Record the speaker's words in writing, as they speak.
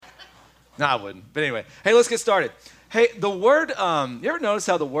No, I wouldn't. But anyway, hey, let's get started. Hey, the word, you ever notice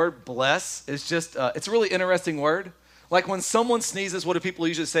how the word bless is just, it's a really interesting word? Like when someone sneezes, what do people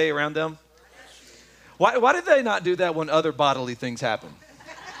usually say around them? Why did they not do that when other bodily things happen?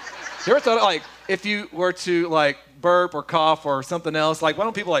 You ever thought, like, if you were to, like, burp or cough or something else, like, why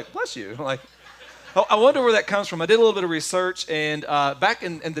don't people, like, bless you? Like, I wonder where that comes from. I did a little bit of research, and back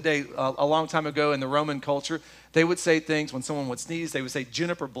in the day, a long time ago in the Roman culture, they would say things when someone would sneeze. They would say,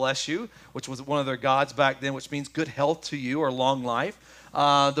 Juniper bless you, which was one of their gods back then, which means good health to you or long life.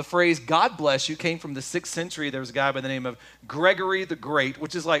 The phrase God bless you came from the 6th century. There was a guy by the name of Gregory the Great,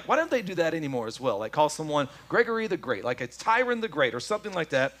 which is like, why don't they do that anymore as well? Like call someone Gregory the Great, like it's Tyron the Great or something like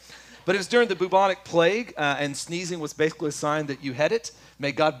that. But it was during the bubonic plague, and sneezing was basically a sign that you had it.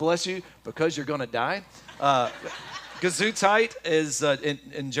 May God bless you because you're going to die. Gesundheit is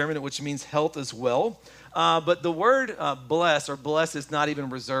in German, which means health as well. But the word bless or bless is not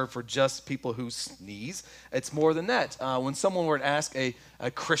even reserved for just people who sneeze. It's more than that. When someone were to ask a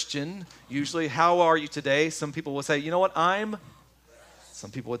Christian, usually, how are you today? Some people will say, you know what, I'm.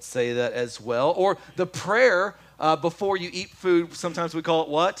 Some people would say that as well. Or the prayer before you eat food, sometimes we call it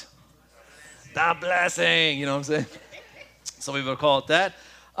what? The blessing. You know what I'm saying? Some people call it that.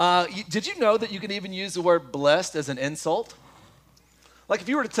 Did you know that you can even use the word blessed as an insult? Like if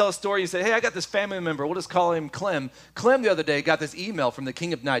you were to tell a story, you say, hey, I got this family member, we'll just call him Clem. Clem the other day got this email from the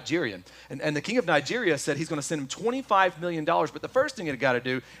king of Nigeria. And the king of Nigeria said he's going to send him $25 million, but the first thing he's got to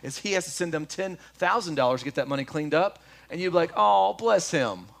do is he has to send them $10,000 to get that money cleaned up. And you'd be like, oh, bless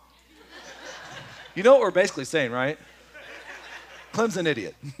him. You know what we're basically saying, right? Clem's an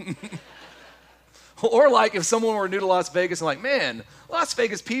idiot. Or like if someone were new to Las Vegas and like, man, Las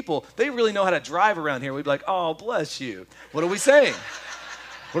Vegas people, they really know how to drive around here. We'd be like, oh, bless you. What are we saying?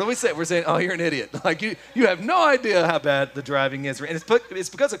 What do we say? We're saying, oh, you're an idiot. Like you have no idea how bad the driving is. And it's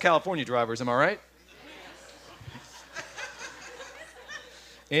because of California drivers, am I right?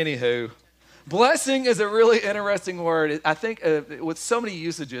 Anywho, blessing is a really interesting word. I think with so many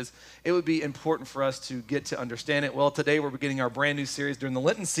usages, it would be important for us to get to understand it. Well, today we're beginning our brand new series during the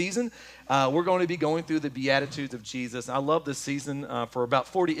Lenten season. We're going to be going through the Beatitudes of Jesus. I love this season. For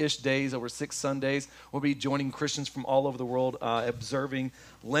about 40-ish days, over 6 Sundays, we'll be joining Christians from all over the world observing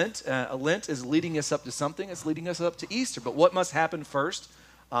Lent. Lent is leading us up to something. It's leading us up to Easter. But what must happen first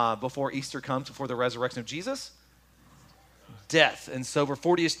before Easter comes, before the resurrection of Jesus? Death. And so for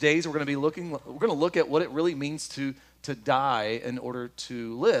 40-ish days, we're going to look at what it really means to die in order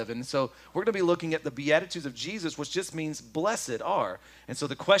to live. And so we're going to be looking at the Beatitudes of Jesus, which just means blessed are. And so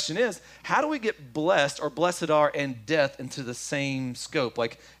the question is, how do we get blessed or blessed are and death into the same scope?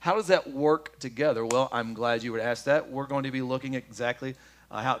 Like, how does that work together? Well, I'm glad you would ask that. We're going to be looking at exactly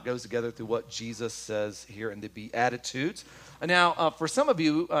how it goes together through what Jesus says here in the Beatitudes. Now, for some of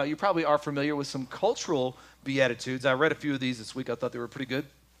you, you probably are familiar with some cultural Beatitudes. I read a few of these this week. I thought they were pretty good.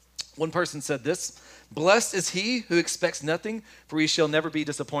 One person said this: blessed is he who expects nothing, for he shall never be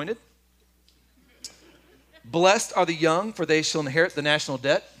disappointed. Blessed are the young, for they shall inherit the national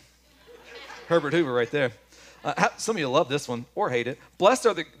debt. Herbert Hoover right there. Some of you love this one or hate it. Blessed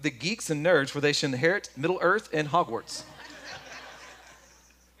are the geeks and nerds, for they shall inherit Middle-earth and Hogwarts.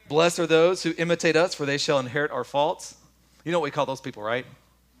 Blessed are those who imitate us, for they shall inherit our faults. You know what we call those people, right?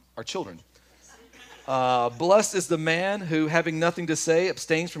 Our children. Blessed is the man who, having nothing to say,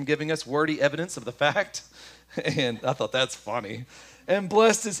 abstains from giving us wordy evidence of the fact. And I thought that's funny. And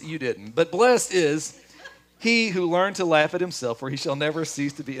blessed is, you didn't, but blessed is he who learned to laugh at himself, for he shall never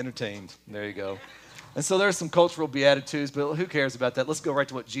cease to be entertained. There you go. And so there's some cultural Beatitudes, but who cares about that? Let's go right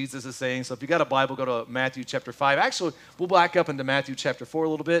to what Jesus is saying. So if you got a Bible, go to Matthew chapter 5. Actually, we'll back up into Matthew chapter 4 a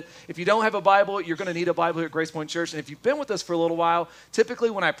little bit. If you don't have a Bible, you're going to need a Bible here at Grace Point Church. And if you've been with us for a little while, typically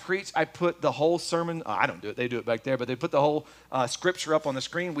when I preach, I put the whole sermon, I don't do it, they do it back there, but they put the whole scripture up on the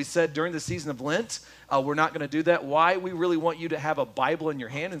screen. We said during the season of Lent, we're not going to do that. Why? We really want you to have a Bible in your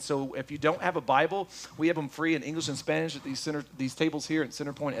hand. And so if you don't have a Bible, we have them free in English and Spanish at these tables here at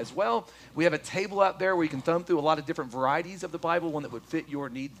Center Point as well. We have a table out there where you can thumb through a lot of different varieties of the Bible, one that would fit your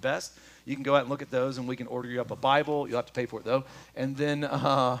need best. You can go out and look at those, and we can order you up a Bible. You'll have to pay for it, though. And then,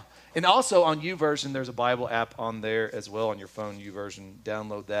 and also on YouVersion, there's a Bible app on there as well on your phone, YouVersion.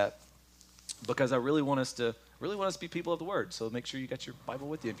 Download that because I really want us to be people of the Word. So make sure you got your Bible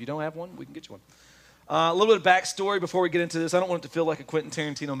with you. If you don't have one, we can get you one. A little bit of backstory before we get into this. I don't want it to feel like a Quentin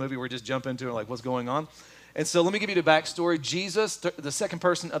Tarantino movie where we just jump into it like what's going on. And so let me give you the backstory. Jesus, the second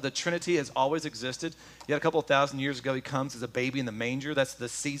person of the Trinity, has always existed. Yet a couple of thousand years ago, he comes as a baby in the manger. That's the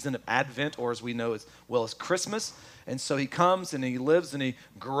season of Advent, or as we know as well as Christmas. And so he comes and he lives and he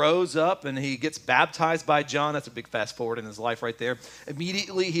grows up and he gets baptized by John. That's a big fast forward in his life right there.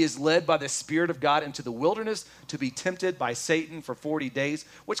 Immediately, he is led by the Spirit of God into the wilderness to be tempted by Satan for 40 days,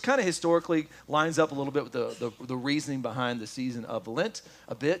 which kind of historically lines up a little bit with the reasoning behind the season of Lent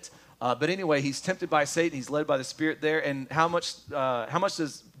a bit. But anyway, he's tempted by Satan. He's led by the Spirit there. And how much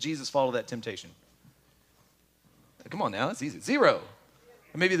does Jesus follow that temptation? Come on now, that's easy. 0.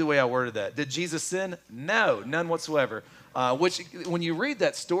 Maybe the way I worded that. Did Jesus sin? No, none whatsoever. Which, when you read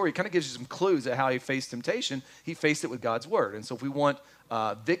that story, kind of gives you some clues at how he faced temptation. He faced it with God's word. And so if we want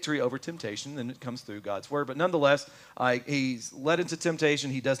victory over temptation, then it comes through God's word. But nonetheless, he's led into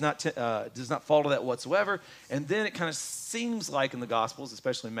temptation. He does not follow that whatsoever. And then it kind of seems like in the Gospels,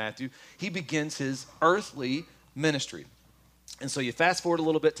 especially Matthew, he begins his earthly ministry. And so you fast forward a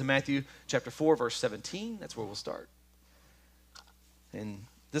little bit to Matthew chapter 4, verse 17. That's where we'll start. And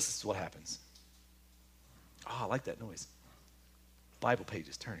this is what happens. Oh, I like that noise. Bible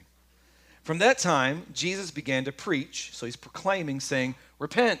pages turning. From that time, Jesus began to preach. So he's proclaiming, saying,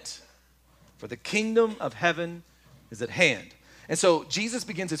 repent, for the kingdom of heaven is at hand. And so Jesus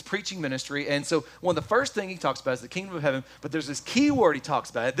begins his preaching ministry. And so one of the first things he talks about is the kingdom of heaven. But there's this key word he talks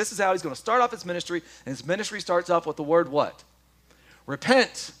about. This is how he's going to start off his ministry. And his ministry starts off with the word what?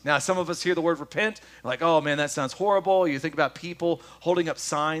 Repent. Now, some of us hear the word repent, like, oh man, that sounds horrible. You think about people holding up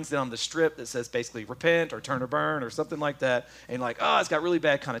signs down the strip that says basically repent or turn or burn or something like that. And like, oh, it's got really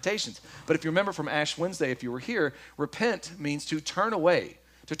bad connotations. But if you remember from Ash Wednesday, if you were here, repent means to turn away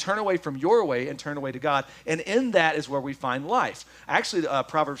from your way and turn away to God. And in that is where we find life. Actually,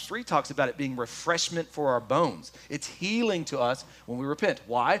 Proverbs 3 talks about it being refreshment for our bones. It's healing to us when we repent.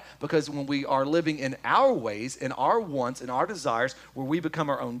 Why? Because when we are living in our ways, in our wants, in our desires, where we become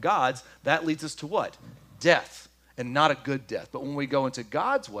our own gods, that leads us to what? Death. And not a good death. But when we go into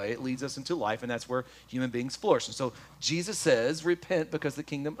God's way, it leads us into life, and that's where human beings flourish. And so Jesus says, repent because the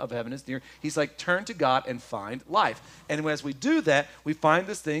kingdom of heaven is near. He's like, turn to God and find life. And as we do that, we find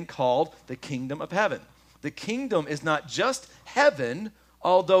this thing called the kingdom of heaven. The kingdom is not just heaven,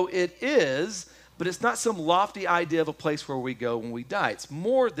 although it is, but it's not some lofty idea of a place where we go when we die. It's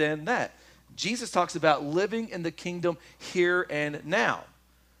more than that. Jesus talks about living in the kingdom here and now.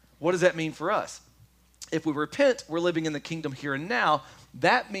 What does that mean for us? If we repent, we're living in the kingdom here and now.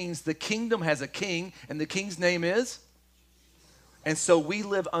 That means the kingdom has a king, and the king's name is? And so we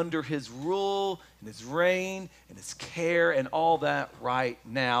live under his rule and his reign and his care and all that right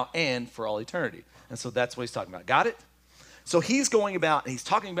now and for all eternity. And so that's what he's talking about. Got it? So he's going about, and he's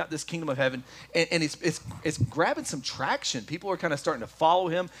talking about this kingdom of heaven, and it's grabbing some traction. People are kind of starting to follow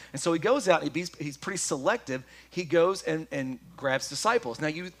him. And so he goes out, and he's pretty selective. He goes and grabs disciples. Now,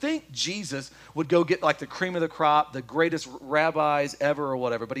 you think Jesus would go get like the cream of the crop, the greatest rabbis ever or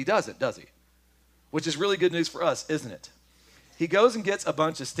whatever, but he doesn't, does he? Which is really good news for us, isn't it? He goes and gets a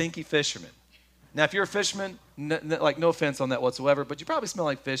bunch of stinky fishermen. Now, if you're a fisherman, like no offense on that whatsoever, but you probably smell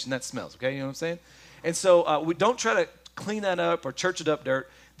like fish, and that smells, okay? You know what I'm saying? And so we don't try to clean that up or church it up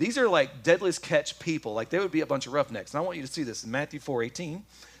dirt. These are like deadliest catch people. Like they would be a bunch of roughnecks. And I want you to see this in Matthew 4:18. It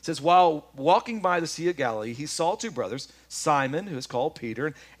says, while walking by the Sea of Galilee, he saw two brothers, Simon, who is called Peter,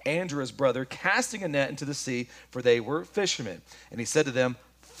 and Andrew, his brother, casting a net into the sea, for they were fishermen. And he said to them,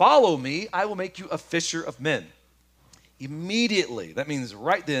 follow me, I will make you a fisher of men. Immediately, that means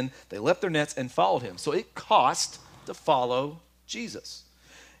right then, they left their nets and followed him. So it cost to follow Jesus.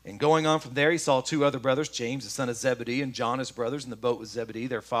 And going on from there, he saw two other brothers, James, the son of Zebedee, and John, his brothers, in the boat with Zebedee,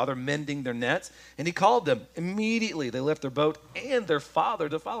 their father, mending their nets. And he called them. Immediately, they left their boat and their father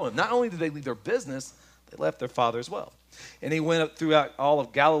to follow him. Not only did they leave their business, they left their father as well. And he went up throughout all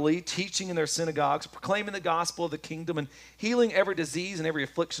of Galilee, teaching in their synagogues, proclaiming the gospel of the kingdom, and healing every disease and every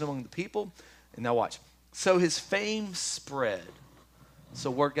affliction among the people. And now watch. So his fame spread.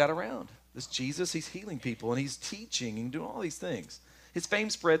 So word got around. This Jesus, he's healing people, and he's teaching and doing all these things. His fame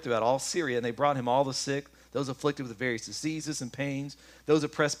spread throughout all Syria, and they brought him all the sick, those afflicted with various diseases and pains, those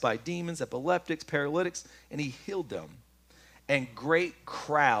oppressed by demons, epileptics, paralytics, and he healed them. And great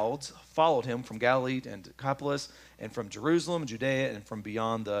crowds followed him from Galilee and Decapolis, and from Jerusalem, Judea, and from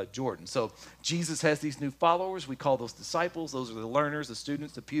beyond the Jordan. So Jesus has these new followers. We call those disciples. Those are the learners, the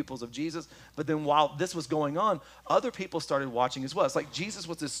students, the pupils of Jesus. But then while this was going on, other people started watching as well. It's like Jesus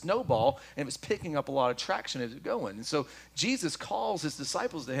was this snowball, and it was picking up a lot of traction as it was going. And so Jesus calls his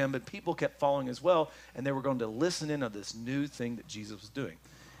disciples to him, but people kept following as well, and they were going to listen in on this new thing that Jesus was doing.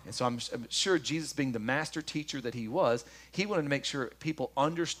 And so I'm sure Jesus, being the master teacher that he was, he wanted to make sure people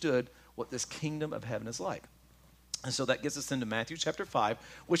understood what this kingdom of heaven is like. And so that gets us into Matthew chapter 5,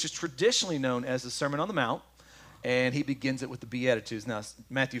 which is traditionally known as the Sermon on the Mount, and he begins it with the Beatitudes. Now,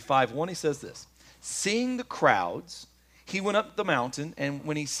 Matthew 5:1, he says this, seeing the crowds, he went up the mountain, and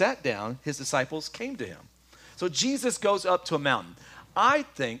when he sat down, his disciples came to him. So Jesus goes up to a mountain. I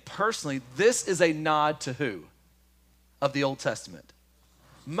think, personally, this is a nod to who of the Old Testament?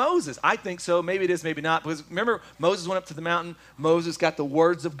 Moses. I think so. Maybe it is, maybe not. Because remember, Moses went up to the mountain. Moses got the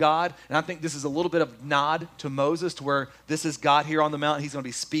words of God. And I think this is a little bit of nod to Moses, to where this is God here on the mountain. He's going to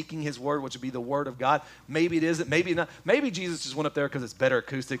be speaking his word, which would be the word of God. Maybe it isn't. Maybe not. Maybe Jesus just went up there because it's better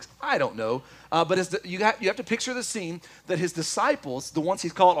acoustics. I don't know. But you have to picture the scene that his disciples, the ones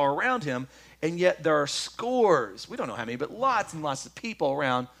he's called, are around him. And yet there are scores, we don't know how many, but lots and lots of people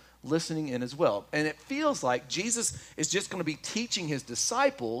around listening in as well. And it feels like Jesus is just going to be teaching his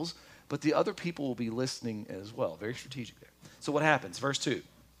disciples, but the other people will be listening as well. Very strategic there. So what happens? Verse 2.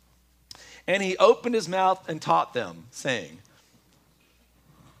 And he opened his mouth and taught them, saying,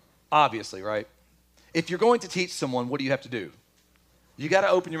 obviously, right? If you're going to teach someone, what do you have to do? You got to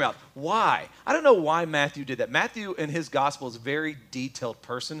open your mouth. Why? I don't know why Matthew did that. Matthew in his gospel is a very detailed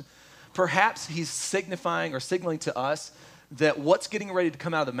person. Perhaps he's signaling to us that what's getting ready to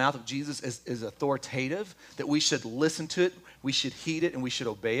come out of the mouth of Jesus is authoritative, that we should listen to it, we should heed it, and we should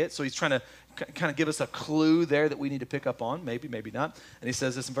obey it. So he's trying to kind of give us a clue there that we need to pick up on, maybe, maybe not. And he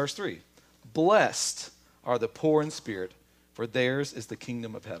says this in verse 3, blessed are the poor in spirit, for theirs is the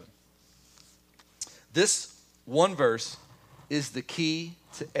kingdom of heaven. This one verse is the key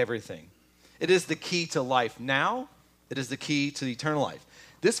to everything. It is the key to life now. It is the key to eternal life.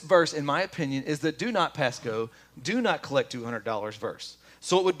 This verse, in my opinion, is the do not pass go, do not collect $200 verse.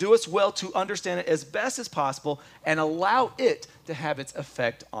 So it would do us well to understand it as best as possible and allow it to have its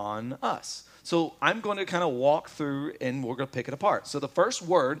effect on us. So I'm going to kind of walk through and we're going to pick it apart. So the first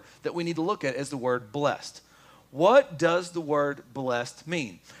word that we need to look at is the word blessed. What does the word blessed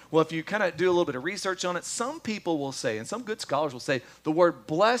mean? Well, if you kind of do a little bit of research on it, some people will say, and some good scholars will say, the word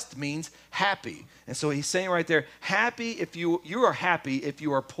blessed means happy. And so he's saying right there, happy if you are happy if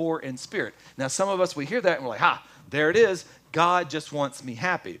you are poor in spirit. Now, some of us, we hear that and we're like, there it is. God just wants me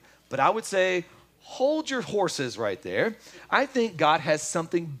happy. But I would say, hold your horses right there. I think God has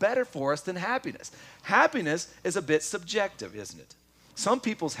something better for us than happiness. Happiness is a bit subjective, isn't it? Some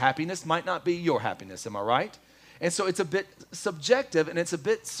people's happiness might not be your happiness, am I right? And so it's a bit subjective and it's a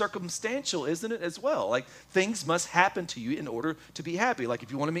bit circumstantial, isn't it, as well? Like things must happen to you in order to be happy. Like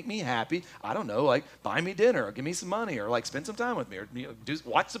if you want to make me happy, I don't know, like buy me dinner or give me some money or like spend some time with me or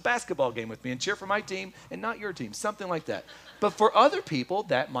watch the basketball game with me and cheer for my team and not your team, something like that. But for other people,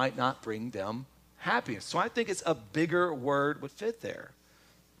 that might not bring them happiness. So I think it's a bigger word would fit there.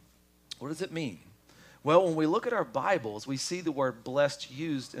 What does it mean? Well, when we look at our Bibles, we see the word blessed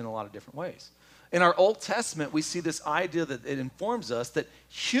used in a lot of different ways. In our Old Testament, we see this idea that it informs us that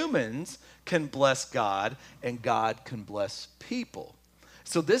humans can bless God and God can bless people.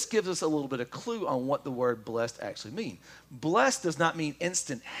 So this gives us a little bit of clue on what the word blessed actually means. Blessed does not mean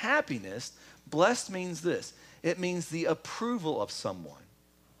instant happiness. Blessed means this. It means the approval of someone.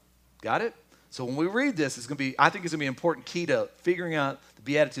 Got it? So when we read this, I think it's going to be an important key to figuring out the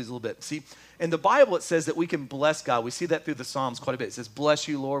Beatitudes a little bit. See, in the Bible, it says that we can bless God. We see that through the Psalms quite a bit. It says, bless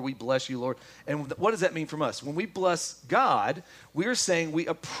you, Lord. We bless you, Lord. And what does that mean from us? When we bless God, we're saying we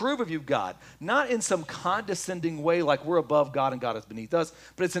approve of you, God. Not in some condescending way like we're above God and God is beneath us,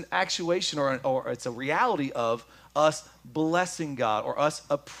 but it's an actuation or it's a reality of us blessing God or us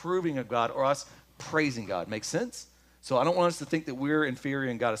approving of God or us praising God. Make sense? So I don't want us to think that we're inferior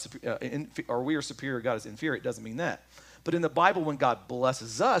and God is or we are superior, God is inferior. It doesn't mean that. But in the Bible, when God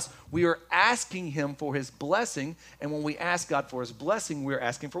blesses us, we are asking him for his blessing. And when we ask God for his blessing, we're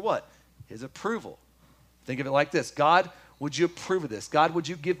asking for what? His approval. Think of it like this. God, would you approve of this? God, would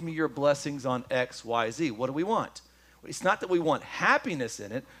you give me your blessings on X, Y, Z? What do we want? It's not that we want happiness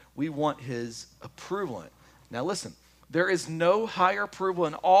in it. We want his approval in it. Now listen. There is no higher approval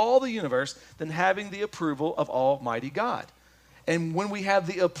in all the universe than having the approval of Almighty God. And when we have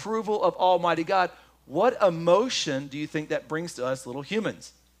the approval of Almighty God, what emotion do you think that brings to us little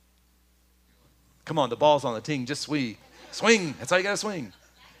humans? Come on, the ball's on the team. Just swing. Swing. That's how you got to swing.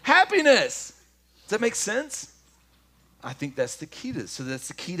 Happiness. Does that make sense? I think that's the key to this. So that's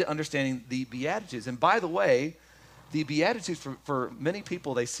the key to understanding the Beatitudes. And by the way, the Beatitudes, for many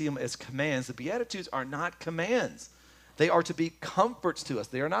people, they see them as commands. The Beatitudes are not commands. They are to be comforts to us.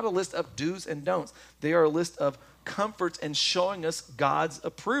 They are not a list of do's and don'ts. They are a list of comforts and showing us God's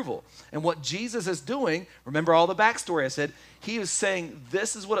approval. And what Jesus is doing, remember all the backstory I said, he is saying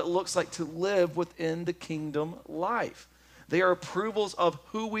this is what it looks like to live within the kingdom life. They are approvals of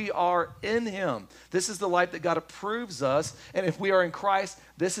who we are in him. This is the life that God approves us. And if we are in Christ,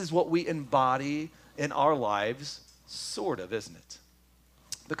 this is what we embody in our lives, sort of, isn't it?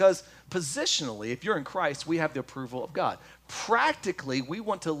 Because positionally, if you're in Christ, we have the approval of God. Practically, we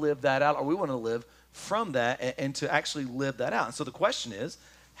want to live that out, or we want to live from that and to actually live that out. And so the question is,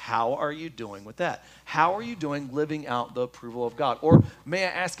 how are you doing with that? How are you doing living out the approval of God? Or may I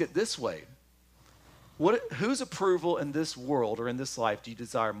ask it this way? Whose approval in this world or in this life do you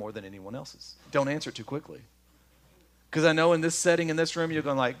desire more than anyone else's? Don't answer too quickly. Because I know in this setting, in this room, you're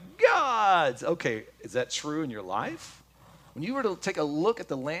going like, God's. Okay, is that true in your life? When you were to take a look at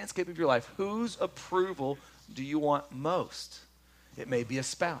the landscape of your life, whose approval do you want most? It may be a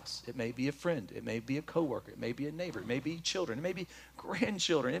spouse. It may be a friend. It may be a coworker. It may be a neighbor. It may be children. It may be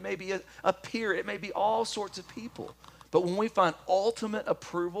grandchildren. It may be a peer. It may be all sorts of people. But when we find ultimate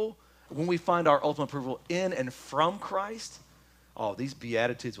approval, when we find our ultimate approval in and from Christ, these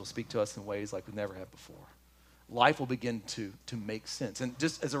Beatitudes will speak to us in ways like we've never had before. Life will begin to make sense. And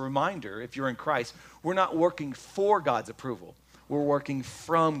just as a reminder, if you're in Christ, we're not working for God's approval. We're working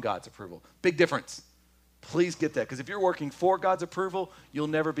from God's approval. Big difference. Please get that. Because if you're working for God's approval, you'll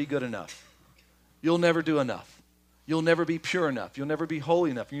never be good enough. You'll never do enough. You'll never be pure enough. You'll never be holy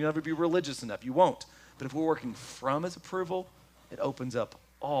enough. You'll never be religious enough. You won't. But if we're working from his approval, it opens up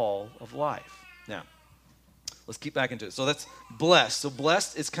all of life. Now, let's keep back into it. So that's blessed. So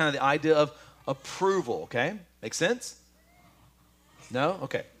blessed is kind of the idea of approval, okay? Make sense? No?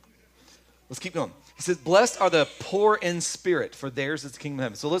 Okay. Let's keep going. He says, blessed are the poor in spirit, for theirs is the kingdom of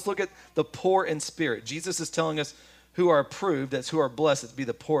heaven. So let's look at the poor in spirit. Jesus is telling us who are approved, that's who are blessed, to be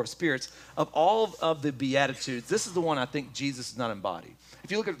the poor of spirits. Of all of the Beatitudes, this is the one I think Jesus does not embody.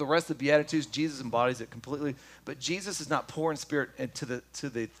 If you look at the rest of the Beatitudes, Jesus embodies it completely, but Jesus is not poor in spirit and to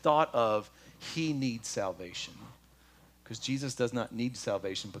the thought of he needs salvation. Because Jesus does not need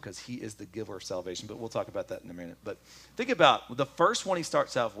salvation because he is the giver of salvation. But we'll talk about that in a minute. But think about the first one he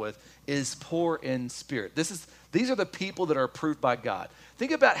starts out with is poor in spirit. These are the people that are approved by God.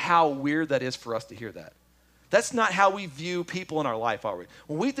 Think about how weird that is for us to hear that. That's not how we view people in our life, are we?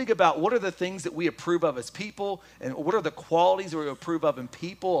 When we think about what are the things that we approve of as people and what are the qualities that we approve of in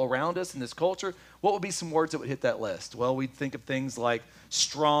people around us in this culture, what would be some words that would hit that list? Well, we'd think of things like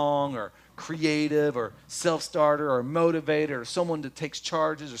strong or creative or self-starter or motivator or someone that takes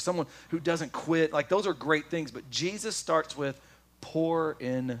charges or someone who doesn't quit. Like those are great things, but Jesus starts with poor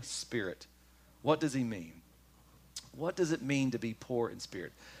in spirit. What does he mean? What does it mean to be poor in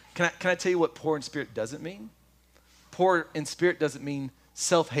spirit? Can I tell you what poor in spirit doesn't mean? Poor in spirit doesn't mean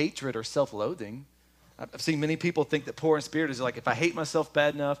self-hatred or self-loathing. I've seen many people think that poor in spirit is like if I hate myself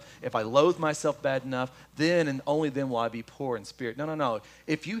bad enough, if I loathe myself bad enough, then and only then will I be poor in spirit. No.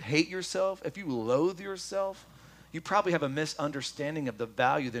 If you hate yourself, if you loathe yourself, you probably have a misunderstanding of the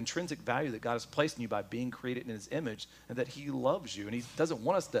value, the intrinsic value that God has placed in you by being created in his image and that he loves you. And he doesn't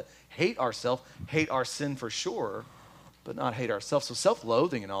want us to hate ourselves, hate our sin for sure, but not hate ourselves. So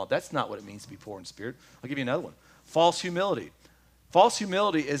self-loathing and all, that's not what it means to be poor in spirit. I'll give you another one. False humility. False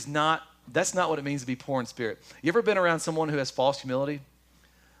humility that's not what it means to be poor in spirit. You ever been around someone who has false humility?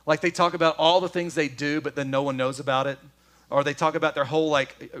 Like they talk about all the things they do, but then no one knows about it. Or they talk about their whole,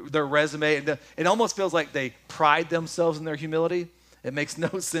 their resume. And it almost feels like they pride themselves in their humility. It makes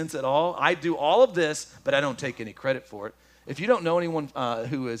no sense at all. I do all of this, but I don't take any credit for it. If you don't know anyone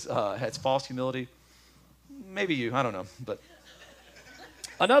who has false humility, maybe you, I don't know. But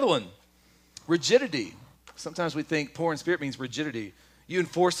another one, rigidity. Sometimes we think poor in spirit means rigidity. You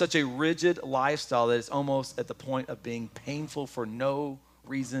enforce such a rigid lifestyle that it's almost at the point of being painful for no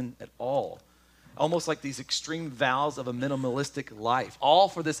reason at all. Almost like these extreme vows of a minimalistic life. All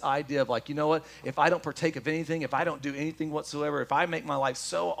for this idea of like, you know what? If I don't partake of anything, if I don't do anything whatsoever, if I make my life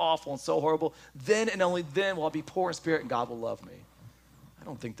so awful and so horrible, then and only then will I be poor in spirit and God will love me. I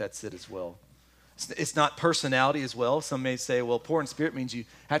don't think that's it as well. It's not personality as well. Some may say, well, poor in spirit means you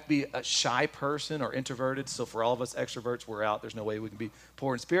have to be a shy person or introverted. So for all of us extroverts, we're out. There's no way we can be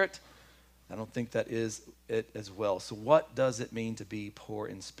poor in spirit. I don't think that is it as well. So what does it mean to be poor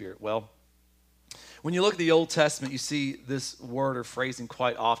in spirit? Well, when you look at the Old Testament, you see this word or phrasing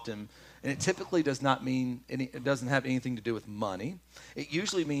quite often, and it typically does not mean it doesn't have anything to do with money. It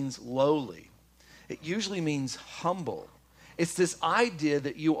usually means lowly. It usually means humble. It's this idea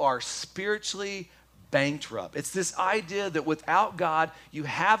that you are spiritually bankrupt. It's this idea that without God, you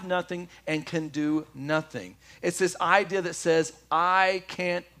have nothing and can do nothing. It's this idea that says, I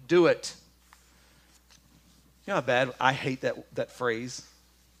can't do it. You know how bad I hate that phrase?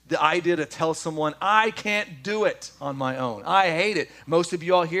 The idea to tell someone, I can't do it on my own. I hate it. Most of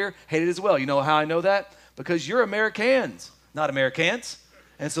you all here hate it as well. You know how I know that? Because you're Americans. not Americans.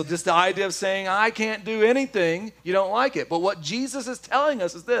 And so just the idea of saying, I can't do anything, you don't like it. But what Jesus is telling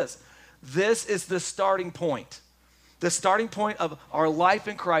us is this. This is the starting point. The starting point of our life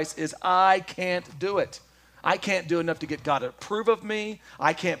in Christ is I can't do it. I can't do enough to get God to approve of me.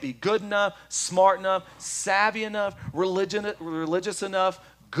 I can't be good enough, smart enough, savvy enough, religious enough,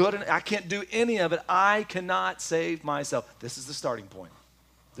 good enough. I can't do any of it. I cannot save myself. This is the starting point.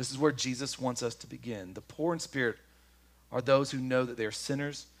 This is where Jesus wants us to begin. The poor in spirit are those who know that they are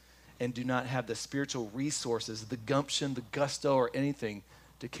sinners and do not have the spiritual resources, the gumption, the gusto, or anything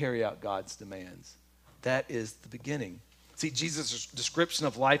to carry out God's demands. That is the beginning. See, Jesus' description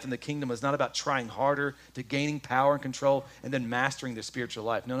of life in the kingdom is not about trying harder to gaining power and control and then mastering their spiritual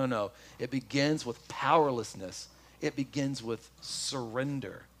life. No, no, no. It begins with powerlessness. It begins with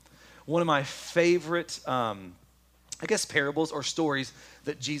surrender. One of my favorite, parables or stories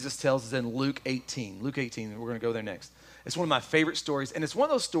that Jesus tells is in Luke 18. Luke 18, we're going to go there next. It's one of my favorite stories, and it's one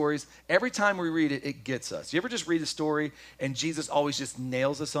of those stories, every time we read it, it gets us. You ever just read a story, and Jesus always just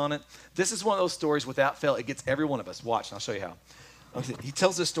nails us on it? This is one of those stories, without fail, it gets every one of us. Watch, and I'll show you how. He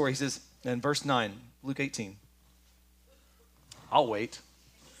tells this story. He says, in verse 9, Luke 18, I'll wait.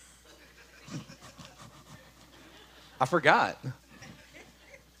 I forgot.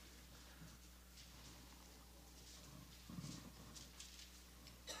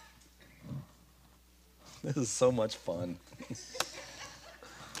 This is so much fun.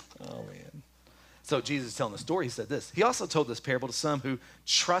 Oh, man. So Jesus is telling the story. He said this. He also told this parable to some who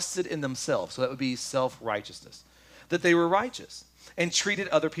trusted in themselves. So that would be self-righteousness. That they were righteous and treated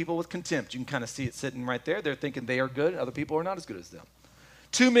other people with contempt. You can kind of see it sitting right there. They're thinking they are good. Other people are not as good as them.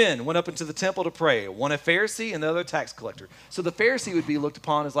 2 men went up into the temple to pray, one a Pharisee and the other a tax collector. So the Pharisee would be looked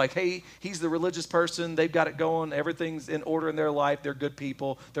upon as like, hey, he's the religious person. They've got it going. Everything's in order in their life. They're good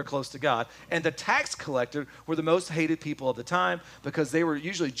people. They're close to God. And the tax collector were the most hated people of the time because they were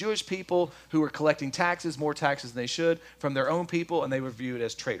usually Jewish people who were collecting taxes, more taxes than they should, from their own people, and they were viewed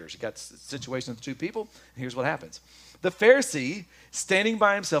as traitors. You got a situation of the 2 people, and here's what happens. The Pharisee, standing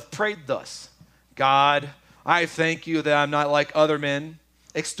by himself, prayed thus, God, I thank you that I'm not like other men,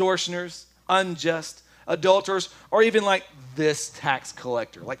 extortioners, unjust, adulterers, or even like this tax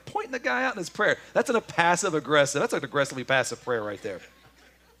collector. Like pointing the guy out in his prayer. That's an passive-aggressive. That's an aggressively passive prayer right there.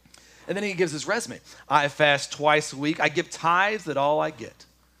 And then he gives his resume. I fast twice a week. I give tithes at all I get.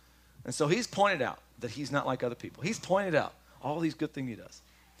 And so he's pointed out that he's not like other people. He's pointed out all these good things he does.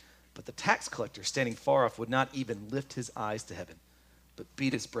 But the tax collector, standing far off, would not even lift his eyes to heaven, but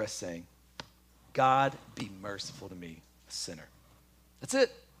beat his breast, saying, God, be merciful to me, a sinner. That's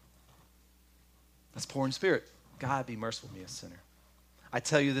it. That's poor in spirit. God, be merciful to me, a sinner. I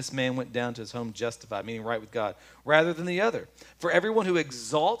tell you, this man went down to his home justified, meaning right with God, rather than the other. For everyone who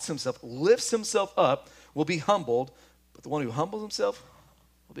exalts himself, lifts himself up, will be humbled, but the one who humbles himself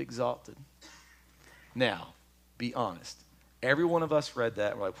will be exalted. Now, be honest. Every one of us read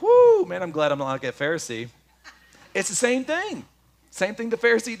that, and we're like, whoo, man, I'm glad I'm not like a Pharisee. It's the same thing. Same thing the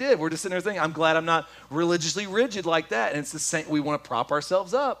Pharisee did. We're just sitting there thinking, I'm glad I'm not religiously rigid like that. And it's the same. We want to prop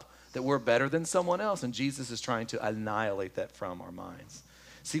ourselves up that we're better than someone else. And Jesus is trying to annihilate that from our minds.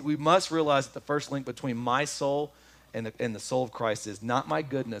 See, we must realize that the first link between my soul and the soul of Christ is not my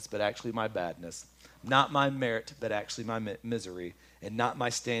goodness, but actually my badness. Not my merit, but actually my misery. And not my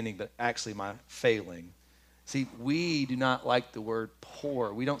standing, but actually my failing. See, we do not like the word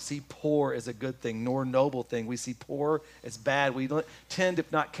poor. We don't see poor as a good thing, nor noble thing. We see poor as bad. We tend, if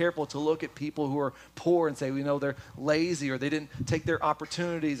not careful, to look at people who are poor and say, we know they're lazy, or they didn't take their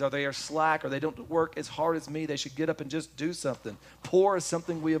opportunities, or they are slack, or they don't work as hard as me. They should get up and just do something. Poor is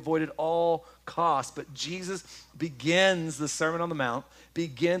something we avoid at all costs. But Jesus begins the Sermon on the Mount,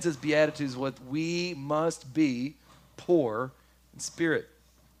 begins his Beatitudes with, we must be poor in spirit.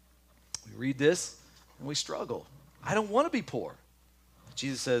 We read this, and we struggle. I don't want to be poor.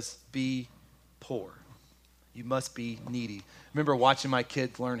 Jesus says, be poor. You must be needy. I remember watching my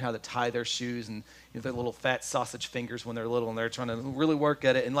kids learn how to tie their shoes and their little fat sausage fingers when they're little, and they're trying to really work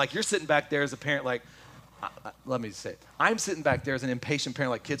at it. And like you're sitting back there as a parent like, let me just say it. I'm sitting back there as an impatient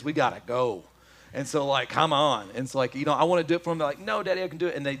parent like, kids, we got to go. And so like, come on. And it's like, I want to do it for them. They're like, no, Daddy, I can do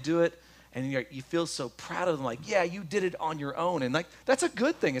it. And they do it. And you feel so proud of them, like, yeah, you did it on your own. And like, that's a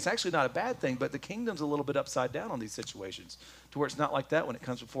good thing. It's actually not a bad thing, but the kingdom's a little bit upside down on these situations to where it's not like that when it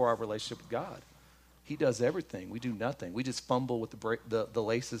comes before our relationship with God. He does everything. We do nothing. We just fumble with the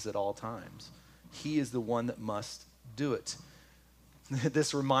laces at all times. He is the one that must do it.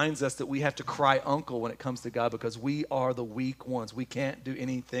 This reminds us that we have to cry uncle when it comes to God because we are the weak ones. We can't do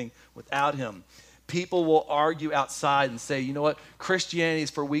anything without him. People will argue outside and say, you know what, Christianity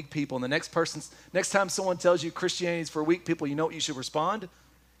is for weak people. And the next time someone tells you Christianity is for weak people, you know what you should respond?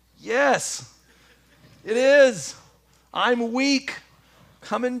 Yes, it is. I'm weak.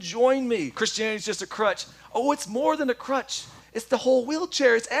 Come and join me. Christianity is just a crutch. Oh, it's more than a crutch. It's the whole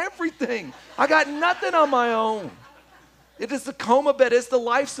wheelchair. It's everything. I got nothing on my own. It is the coma bed. It's the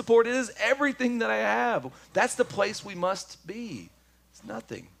life support. It is everything that I have. That's the place we must be. It's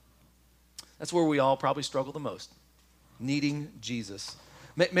nothing. That's where we all probably struggle the most, needing Jesus.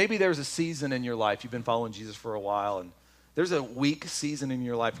 Maybe there's a season in your life, you've been following Jesus for a while, and there's a weak season in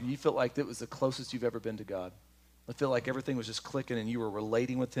your life, and you feel like it was the closest you've ever been to God. I feel like everything was just clicking, and you were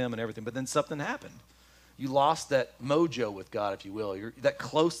relating with him and everything, but then something happened. You lost that mojo with God, if you will. That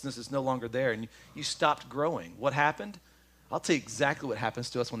closeness is no longer there, and you stopped growing. What happened? I'll tell you exactly what happens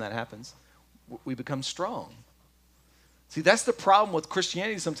to us when that happens. We become strong. See, that's the problem with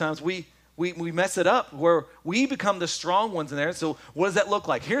Christianity sometimes. We mess it up where we become the strong ones in there. So what does that look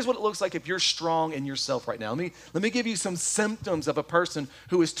like? Here's what it looks like if you're strong in yourself right now. Let me give you some symptoms of a person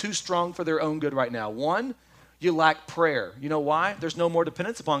who is too strong for their own good right now. One, you lack prayer. You know why? There's no more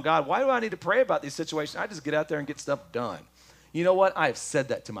dependence upon God. Why do I need to pray about these situations? I just get out there and get stuff done. You know what? I have said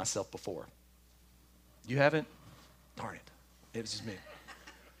that to myself before. You haven't? Darn it. It was just me.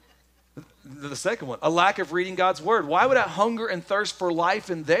 The second one, a lack of reading God's word. Why would I hunger and thirst for life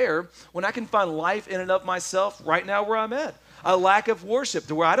in there when I can find life in and of myself right now where I'm at? A lack of worship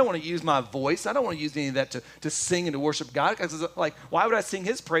to where I don't want to use my voice. I don't want to use any of that to sing and to worship God. Because like, why would I sing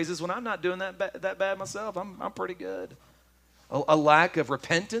his praises when I'm not doing that bad myself? I'm pretty good. A lack of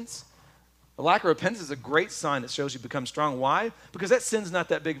repentance. A lack of repentance is a great sign that shows you become strong. Why? Because that sin's not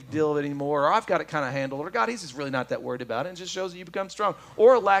that big of a deal anymore, or I've got it kind of handled, or God, he's just really not that worried about it. It just shows that you become strong.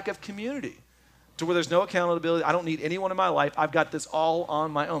 Or a lack of community to where there's no accountability. I don't need anyone in my life. I've got this all on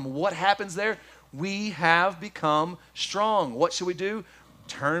my own. What happens there? We have become strong. What should we do?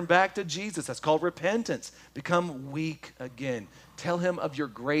 Turn back to Jesus. That's called repentance. Become weak again. Tell him of your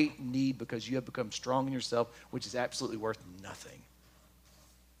great need because you have become strong in yourself, which is absolutely worth nothing.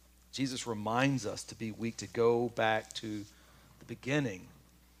 Jesus reminds us to be weak, to go back to the beginning.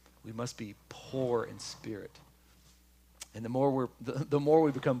 We must be poor in spirit. And the more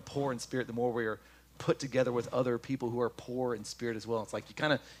we become poor in spirit, the more we are put together with other people who are poor in spirit as well. It's like you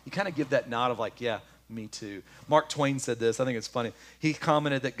kind of give that nod of like, yeah, me too. Mark Twain said this. I think it's funny. He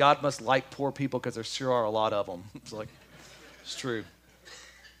commented that God must like poor people because there sure are a lot of them. It's like, it's true.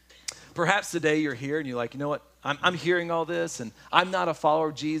 Perhaps today you're here and you're like, you know what? I'm hearing all this and I'm not a follower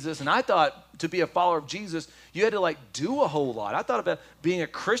of Jesus. And I thought to be a follower of Jesus, you had to like do a whole lot. I thought about being a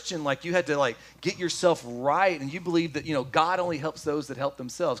Christian like you had to like get yourself right. And you believe that, you know, God only helps those that help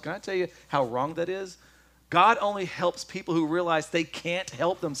themselves. Can I tell you how wrong that is? God only helps people who realize they can't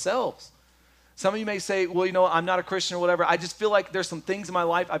help themselves. Some of you may say, well, you know, I'm not a Christian or whatever. I just feel like there's some things in my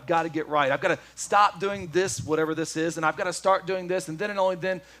life I've got to get right. I've got to stop doing this, whatever this is, and I've got to start doing this, and then and only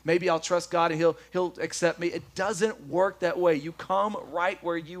then maybe I'll trust God and he'll accept me. It doesn't work that way. You come right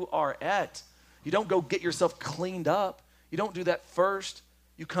where you are at. You don't go get yourself cleaned up. You don't do that first.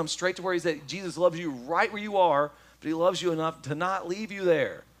 You come straight to where he's at. Jesus loves you right where you are, but he loves you enough to not leave you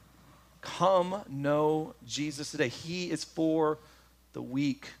there. Come know Jesus today. He is for the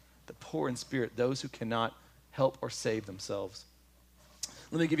weak, the poor in spirit, those who cannot help or save themselves.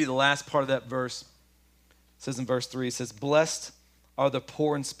 Let me give you the last part of that verse. It says in verse 3, it says, blessed are the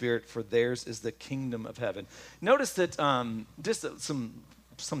poor in spirit, for theirs is the kingdom of heaven. Notice that, just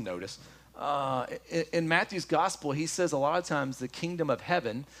some notice, in Matthew's gospel, he says a lot of times the kingdom of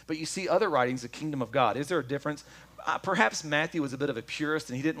heaven, but you see other writings, the kingdom of God. Is there a difference? Perhaps Matthew was a bit of a purist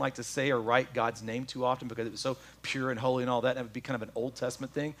and he didn't like to say or write God's name too often because it was so pure and holy and all that. And it would be kind of an Old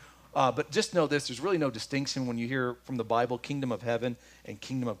Testament thing. But just know this, there's really no distinction when you hear from the Bible, kingdom of heaven and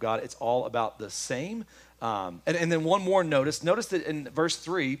kingdom of God. It's all about the same. And then one more notice that in verse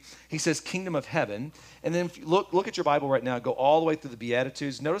 3, he says kingdom of heaven. And then if you look at your Bible right now, go all the way through the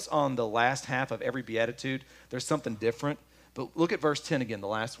Beatitudes. Notice on the last half of every Beatitude, there's something different. But look at verse 10 again, the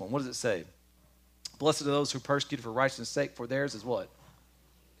last one. What does it say? Blessed are those who are persecuted for righteousness' sake, for theirs is what?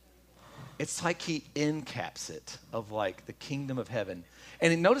 It's like he encaps it of like the kingdom of heaven.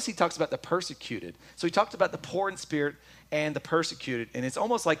 And notice he talks about the persecuted. So he talked about the poor in spirit and the persecuted. And it's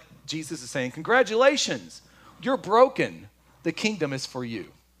almost like Jesus is saying, congratulations, you're broken. The kingdom is for you.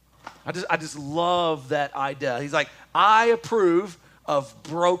 I just love that idea. He's like, I approve of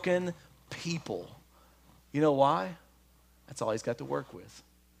broken people. You know why? That's all he's got to work with.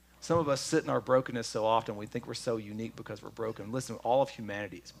 Some of us sit in our brokenness so often, we think we're so unique because we're broken. Listen, all of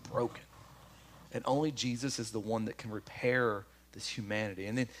humanity is broken. And only Jesus is the one that can repair this humanity.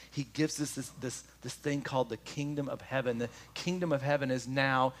 And then he gives us this thing called the kingdom of heaven. The kingdom of heaven is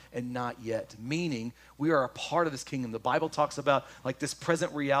now and not yet, meaning we are a part of this kingdom. The Bible talks about like this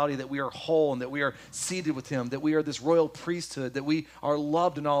present reality that we are whole and that we are seated with him, that we are this royal priesthood, that we are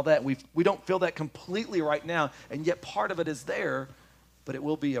loved and all that. We don't feel that completely right now, and yet part of it is there, but it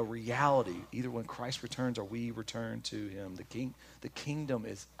will be a reality either when Christ returns or we return to him. The kingdom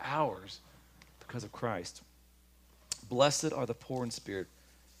is ours because of Christ. Blessed are the poor in spirit,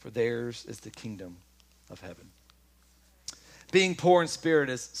 for theirs is the kingdom of heaven. Being poor in spirit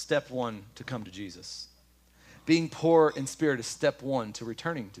is step one to come to Jesus. Being poor in spirit is step one to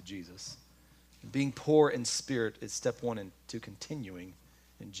returning to Jesus. Being poor in spirit is step one to continuing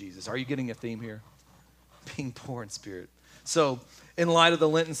in Jesus. Are you getting a theme here? Being poor in spirit. So, in light of the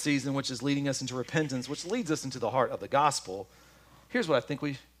Lenten season, which is leading us into repentance, which leads us into the heart of the gospel, here's what I think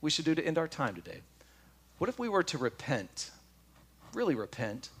we should do to end our time today. What if we were to repent, really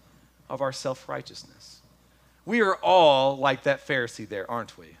repent, of our self-righteousness? We are all like that Pharisee there,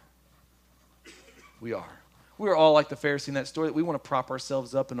 aren't we? We are. We are all like the Pharisee in that story, that we want to prop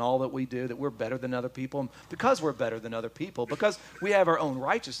ourselves up in all that we do, that we're better than other people. And because we're better than other people, because we have our own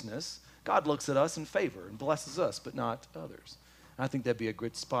righteousness, God looks at us in favor and blesses us, but not others. I think that'd be a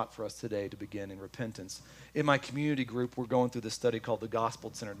good spot for us today to begin in repentance. In my community group, we're going through this study called The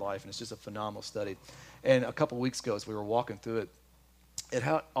Gospel-Centered Life, and it's just a phenomenal study. And a couple of weeks ago, as we were walking through it, it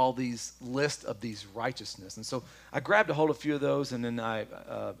had all these lists of these righteousness. And so I grabbed a hold of a few of those, and then I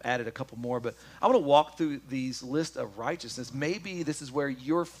added a couple more. But I want to walk through these lists of righteousness. Maybe this is where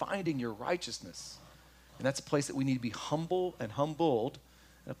you're finding your righteousness. And that's a place that we need to be humble and humbled,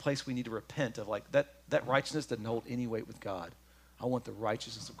 and a place we need to repent of. Like that righteousness doesn't hold any weight with God. I want the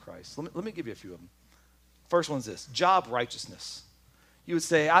righteousness of Christ. Let me give you a few of them. First one's this, job righteousness. You would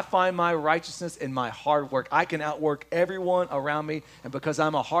say, I find my righteousness in my hard work. I can outwork everyone around me, and because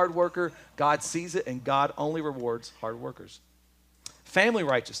I'm a hard worker, God sees it, and God only rewards hard workers. Family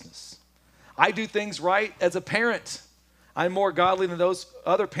righteousness. I do things right as a parent. I'm more godly than those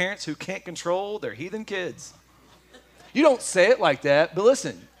other parents who can't control their heathen kids. You don't say it like that, but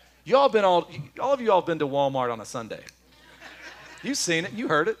listen, all of you all have been to Walmart on a Sunday. You've seen it. You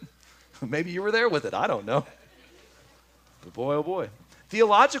heard it. Maybe you were there with it. I don't know. But boy, oh boy.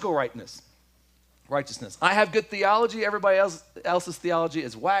 Theological righteousness. I have good theology. Everybody else's theology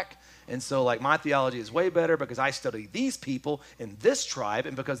is whack. And so, like, my theology is way better because I study these people in this tribe,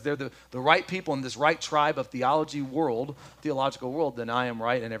 and because they're the right people in this right tribe of theological world, then I am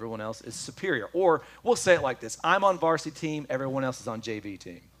right and everyone else is superior. Or we'll say it like this. I'm on varsity team. Everyone else is on JV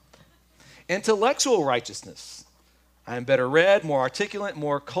team. Intellectual righteousness. I am better read, more articulate,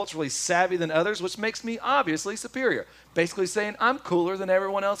 more culturally savvy than others, which makes me obviously superior. Basically saying I'm cooler than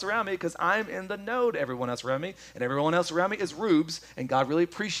everyone else around me because I'm in the know to everyone else around me, and everyone else around me is rubes, and God really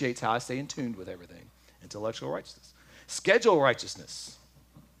appreciates how I stay in tune with everything. Intellectual righteousness. Schedule righteousness.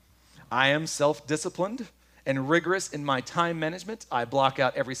 I am self-disciplined and rigorous in my time management. I block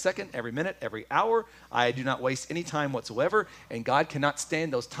out every second, every minute, every hour. I do not waste any time whatsoever, and God cannot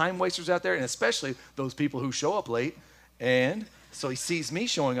stand those time wasters out there, and especially those people who show up late. And so he sees me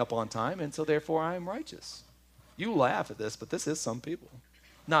showing up on time, and so therefore I am righteous. You laugh at this, but this is some people.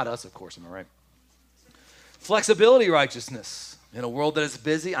 Not us, of course, am I right? Flexibility righteousness. In a world that is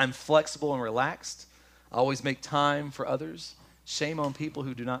busy, I'm flexible and relaxed. I always make time for others. Shame on people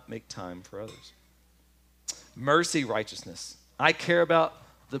who do not make time for others. Mercy righteousness. I care about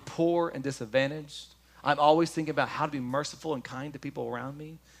the poor and disadvantaged. I'm always thinking about how to be merciful and kind to people around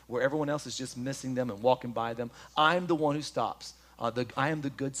me, where everyone else is just missing them and walking by them. I'm the one who stops. I am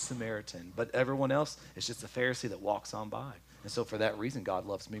the good Samaritan, but everyone else is just a Pharisee that walks on by. And so for that reason, God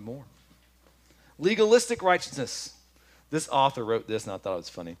loves me more. Legalistic righteousness. This author wrote this, and I thought it was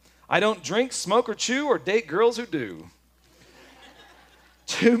funny. I don't drink, smoke, or chew, or date girls who do.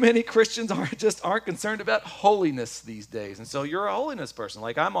 Too many Christians aren't concerned about holiness these days. And so you're a holiness person.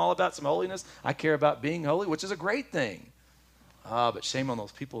 Like, I'm all about some holiness. I care about being holy, which is a great thing. But shame on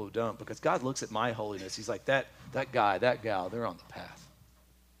those people who don't, because God looks at my holiness. He's like, that guy, that gal, they're on the path.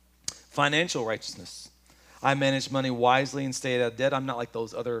 Financial righteousness. I manage money wisely and stay out of debt. I'm not like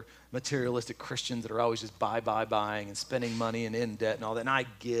those other materialistic Christians that are always just buying and spending money and in debt and all that. And I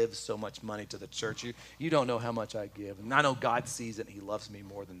give so much money to the church. You don't know how much I give. And I know God sees it, and he loves me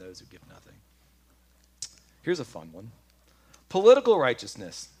more than those who give nothing. Here's a fun one. Political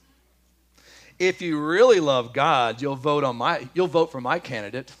righteousness. If you really love God, you'll vote for my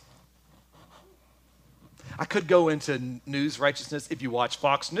candidate. I could go into news righteousness if you watch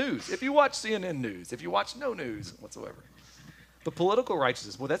Fox News, if you watch CNN News, if you watch no news whatsoever. But political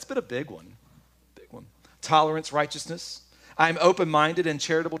righteousness, well, that's been a big one. Big one. Tolerance righteousness. I'm open-minded and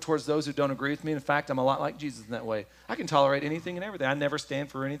charitable towards those who don't agree with me. In fact, I'm a lot like Jesus in that way. I can tolerate anything and everything. I never stand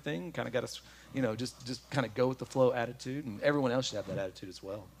for anything. Kind of got to, just kind of go with the flow attitude, and everyone else should have that attitude as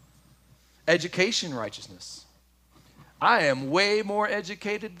well. Education righteousness. I am way more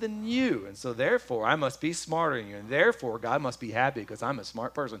educated than you, and so therefore I must be smarter than you, and therefore God must be happy because I'm a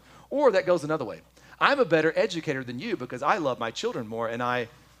smart person. Or that goes another way. I'm a better educator than you because I love my children more, and I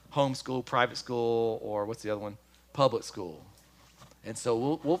homeschool, private school, or what's the other one? Public school. And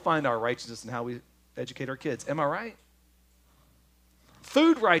so we'll find our righteousness in how we educate our kids. Am I right?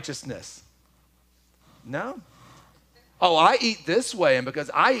 Food righteousness. No? Oh, I eat this way, and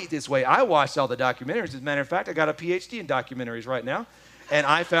because I eat this way, I watched all the documentaries. As a matter of fact, I got a PhD in documentaries right now, and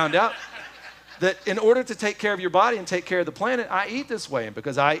I found out that in order to take care of your body and take care of the planet, I eat this way, and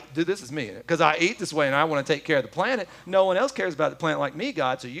because this is me, because I eat this way and I want to take care of the planet, no one else cares about the planet like me,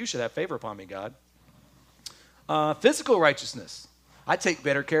 God, so you should have favor upon me, God. Physical righteousness. I take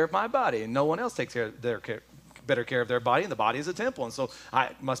better care of my body, and no one else takes better care of their body, and the body is a temple, and so I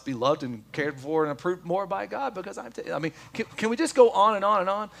must be loved and cared for and approved more by God because can we just go on and on and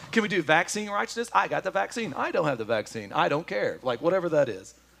on? Can we do vaccine righteousness? I got the vaccine. I don't have the vaccine. I don't care. Like whatever that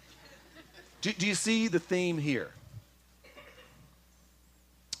is. Do you see the theme here?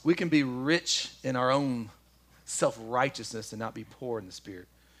 We can be rich in our own self-righteousness and not be poor in the Spirit.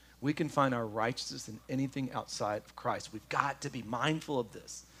 We can find our righteousness in anything outside of Christ. We've got to be mindful of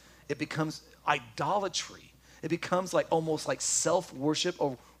this. It becomes idolatry. It becomes almost like self-worship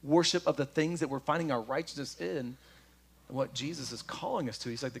or worship of the things that we're finding our righteousness in and what Jesus is calling us to.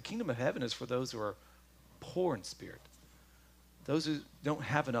 He's like, the kingdom of heaven is for those who are poor in spirit, those who don't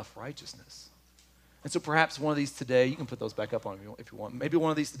have enough righteousness. And so perhaps one of these today, you can put those back up on if you want. Maybe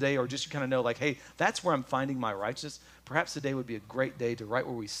one of these today, or just you kind of know hey, that's where I'm finding my righteousness. Perhaps today would be a great day to right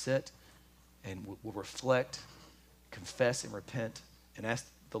where we sit and we'll reflect, confess, and repent and ask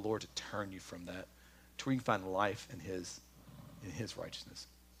the Lord to turn you from that to where you can find life in his righteousness.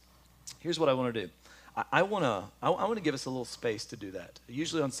 Here's what I want to do. I want to give us a little space to do that.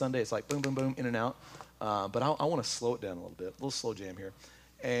 Usually on Sunday, it's like boom, boom, boom, in and out. But I want to slow it down a little bit, a little slow jam here.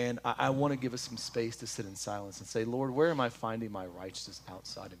 And I want to give us some space to sit in silence and say, Lord, where am I finding my righteousness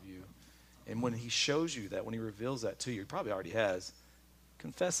outside of you? And when he shows you that, when he reveals that to you, he probably already has,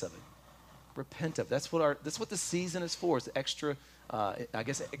 confess of it. Repent of it. That's what the season is for. It's the extra,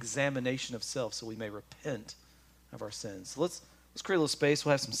 examination of self so we may repent of our sins. So let's create a little space.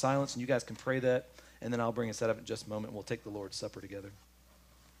 We'll have some silence, and you guys can pray that. And then I'll bring us out of it in just a moment. We'll take the Lord's Supper together.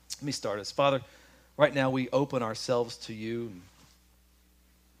 Let me start us. Father, right now we open ourselves to you.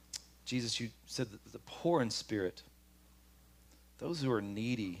 Jesus, you said that the poor in spirit, those who are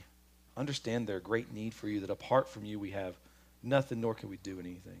needy, understand their great need for you, that apart from you we have nothing, nor can we do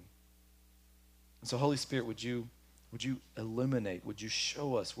anything. And so, Holy Spirit, would you illuminate, would you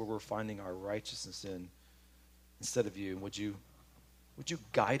show us where we're finding our righteousness in instead of you? And would you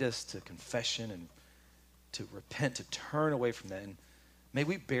guide us to confession and to repent, to turn away from that? And may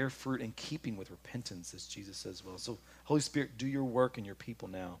we bear fruit in keeping with repentance, as Jesus says as well. So, Holy Spirit, do your work in your people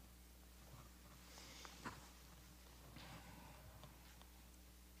now.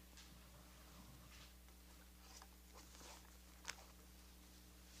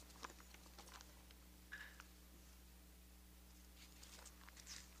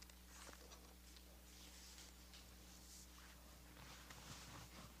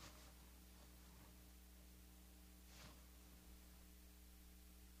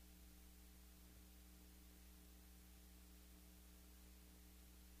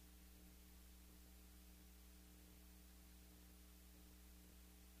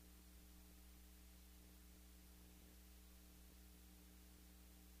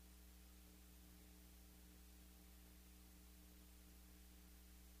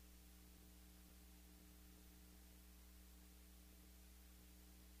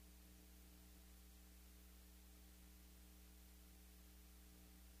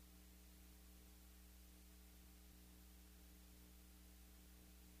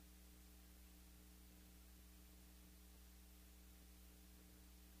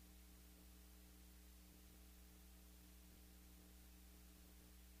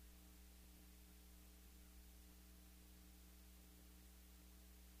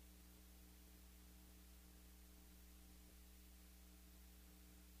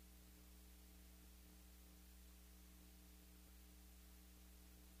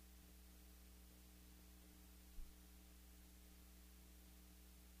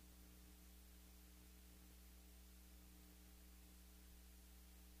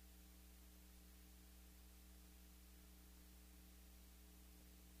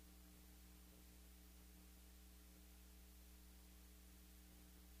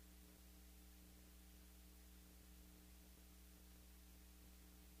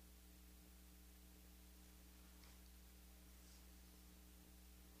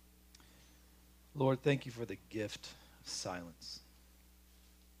 Lord, thank you for the gift of silence.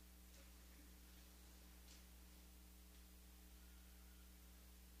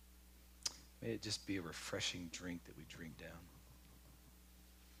 May it just be a refreshing drink that we drink down.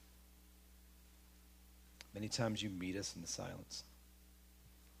 Many times you meet us in the silence.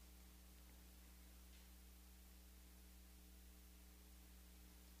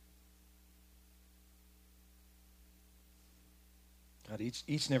 God,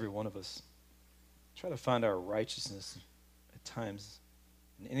 each and every one of us try to find our righteousness at times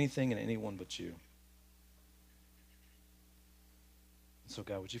in anything and anyone but you. So,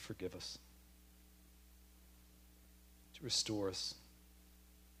 God, would you forgive us? Would you restore us?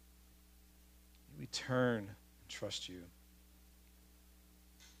 May we turn and trust you.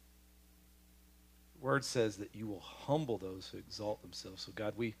 The word says that you will humble those who exalt themselves. So,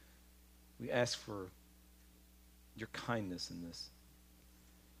 God, we ask for your kindness in this.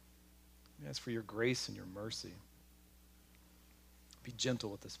 We ask for your grace and your mercy. Be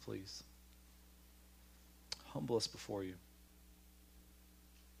gentle with us, please. Humble us before you.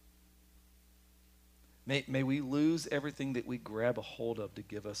 May we lose everything that we grab a hold of to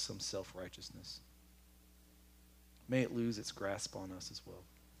give us some self-righteousness. May it lose its grasp on us as well.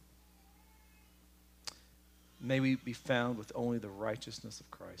 May we be found with only the righteousness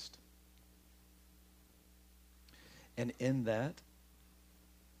of Christ. And in that,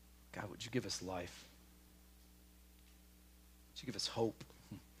 God, would you give us life? Would you give us hope?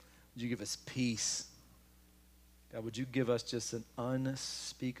 Would you give us peace? God, would you give us just an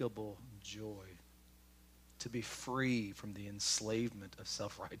unspeakable joy to be free from the enslavement of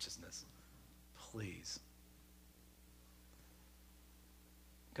self-righteousness? Please.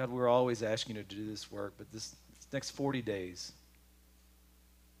 God, we're always asking you to do this work, but this next 40 days,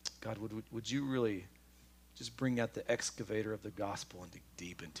 God, would you really just bring out the excavator of the gospel and dig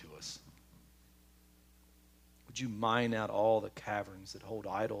deep into us? Would you mine out all the caverns that hold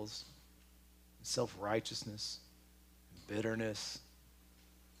idols, and self-righteousness, and bitterness,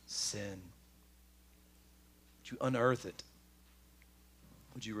 sin? Would you unearth it?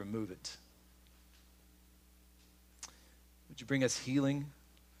 Would you remove it? Would you bring us healing?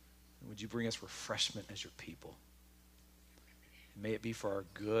 And would you bring us refreshment as your people? And may it be for our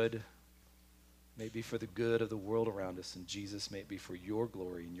good. May it be for the good of the world around us. And Jesus, may it be for your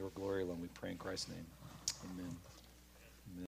glory and your glory alone. We pray in Christ's name. Amen.